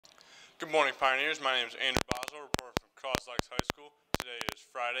Good morning, Pioneers. My name is Andrew Boswell, reporter from Cros-Lex High School. Today is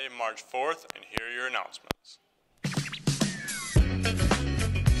Friday, March 4th, and here are your announcements.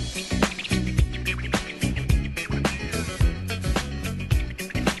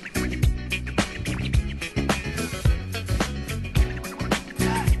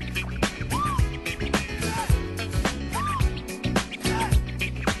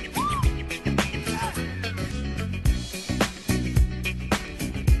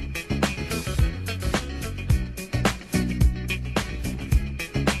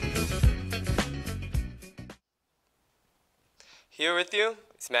 Here with you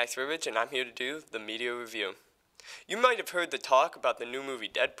is Max Rivage, and I'm here to do the media review. You might have heard the talk about the new movie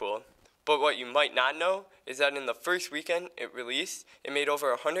Deadpool, but what you might not know is that in the first weekend it released, it made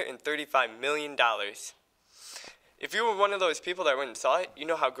over $135 million. If you were one of those people that went and saw it, you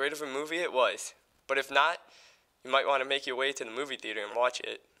know how great of a movie it was. But if not, you might want to make your way to the movie theater and watch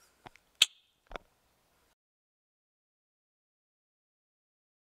it.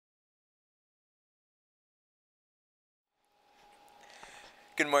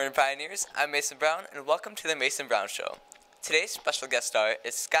 Good morning, Pioneers. I'm Mason Brown, and welcome to the Mason Brown Show. Today's special guest star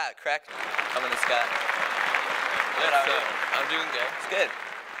is Scott, correct? Come in, Scott. Good, how are you? I'm doing good. It's good.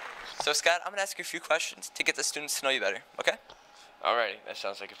 So, Scott, I'm going to ask you a few questions to get the students to know you better, okay? Alrighty, that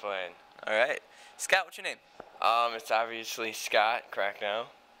sounds like a plan. All right. Scott, what's your name? It's obviously Scott, correct now.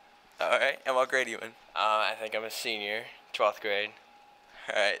 All right. And what grade are you in? I think I'm a senior, 12th grade.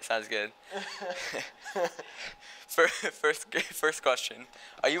 All right, sounds good. First question.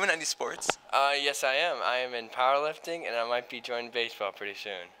 Are you in any sports? Yes, I am. I am in powerlifting, and I might be joining baseball pretty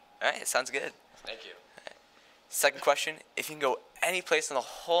soon. All right, sounds good. Thank you. Right. Second question. If you can go any place in the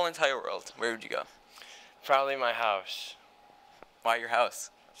whole entire world, where would you go? Probably my house, Why your house?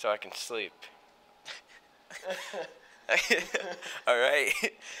 so I can sleep. All right.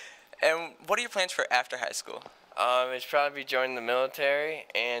 And what are your plans for after high school? It's probably be joining the military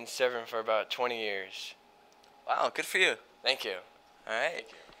and serving for about 20 years. Wow, good for you. Thank you. All right.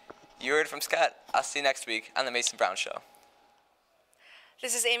 You heard from Scott. I'll see you next week on the Mason Brown Show.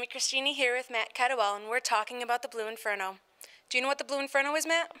 This is Amy Christini here with Matt Cadwell, and we're talking about the Blue Inferno. Do you know what the Blue Inferno is,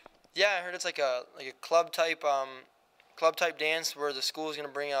 Matt? Yeah, I heard it's like a club type dance where the school is gonna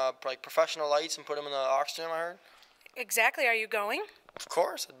bring like professional lights and put them in the auction room. I heard. Exactly. Are you going? Of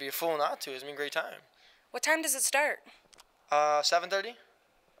course, I'd be a fool not to. It's gonna be a great time. What time does it start? 7:30.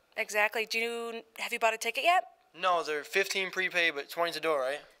 Exactly. Have you bought a ticket yet? No, they're 15 prepaid, but 20's the door,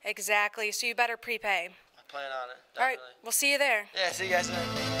 right? Exactly. So you better prepay. I plan on it. Definitely. All right. We'll see you there. Yeah, see you guys then.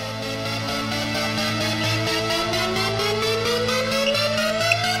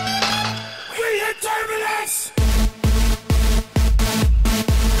 We hit turbulence!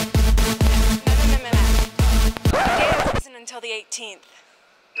 No. Dance isn't until the 18th.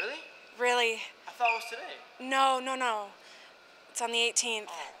 Really? Really? I thought it was today. No. It's on the 18th.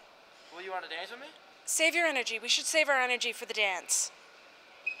 Oh. Well, you want to dance with me? Save your energy. We should save our energy for the dance.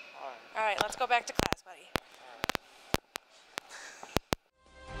 All right. All right. Let's go back to class, buddy.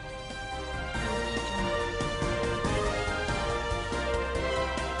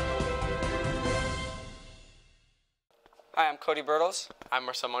 Hi, I'm Cody Bertles. I'm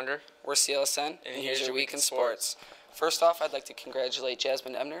Marcel Munger. We're CLSN, and here's your week in sports. First off, I'd like to congratulate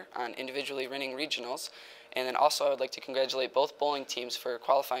Jasmine Ebner on individually winning regionals, and then also I would like to congratulate both bowling teams for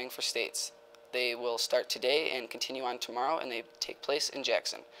qualifying for states. They will start today and continue on tomorrow, and they take place in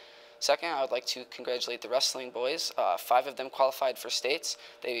Jackson. Second, I would like to congratulate the wrestling boys. 5 of them qualified for states.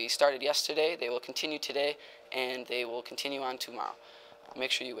 They started yesterday, they will continue today, and they will continue on tomorrow.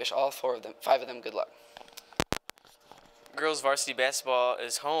 Make sure you wish all 5 of them good luck. Girls varsity basketball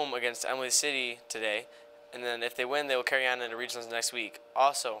is home against Emily City today, and then if they win, they will carry on into regionals next week.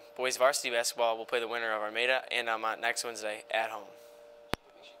 Also, boys varsity basketball will play the winner of Armada and Almont next Wednesday at home.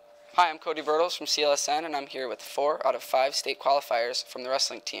 Hi, I'm Cody Bertles from CLSN, and I'm here with 4 out of 5 state qualifiers from the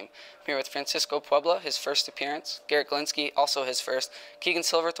wrestling team. I'm here with Francisco Puebla, his first appearance, Garrett Galinsky, also his first, Keegan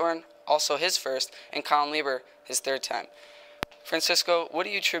Silverthorne, also his first, and Colin Lieber, his 3rd time. Francisco, what do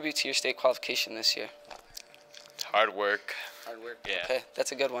you attribute to your state qualification this year? Hard work. Hard work. Yeah. Okay,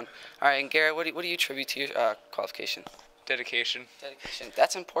 that's a good one. All right, and Garrett, what do you attribute to your qualification? Dedication. Dedication.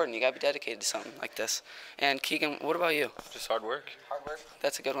 That's important. You got to be dedicated to something like this. And Keegan, what about you? Just hard work. Hard work.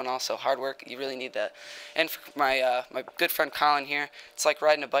 That's a good one also. Hard work. You really need that. And for my good friend Colin here, it's like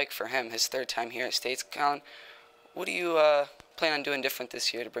riding a bike for him, his 3rd time here at States. Colin, what do you plan on doing different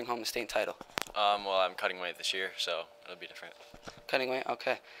this year to bring home the state title? Well, I'm cutting weight this year, so it'll be different. Cutting weight,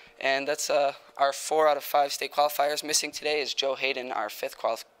 okay. And that's our 4 out of 5 state qualifiers. Missing today is Joe Hayden, our 5th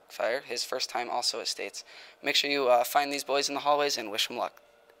qualifier, his first time also at States. Make sure you find these boys in the hallways and wish them luck.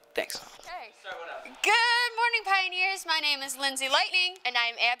 Thanks. Good morning, Pioneers. My name is Lindsay Lightning. And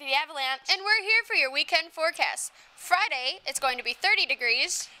I'm Abby the Avalanche. And we're here for your weekend forecast. Friday, it's going to be 30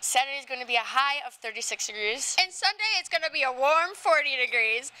 degrees. Saturday is going to be a high of 36 degrees. And Sunday, it's going to be a warm 40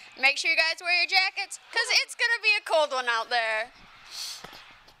 degrees. Make sure you guys wear your jackets, because it's going to be a cold one out there.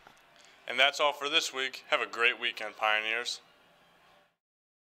 And that's all for this week. Have a great weekend, Pioneers.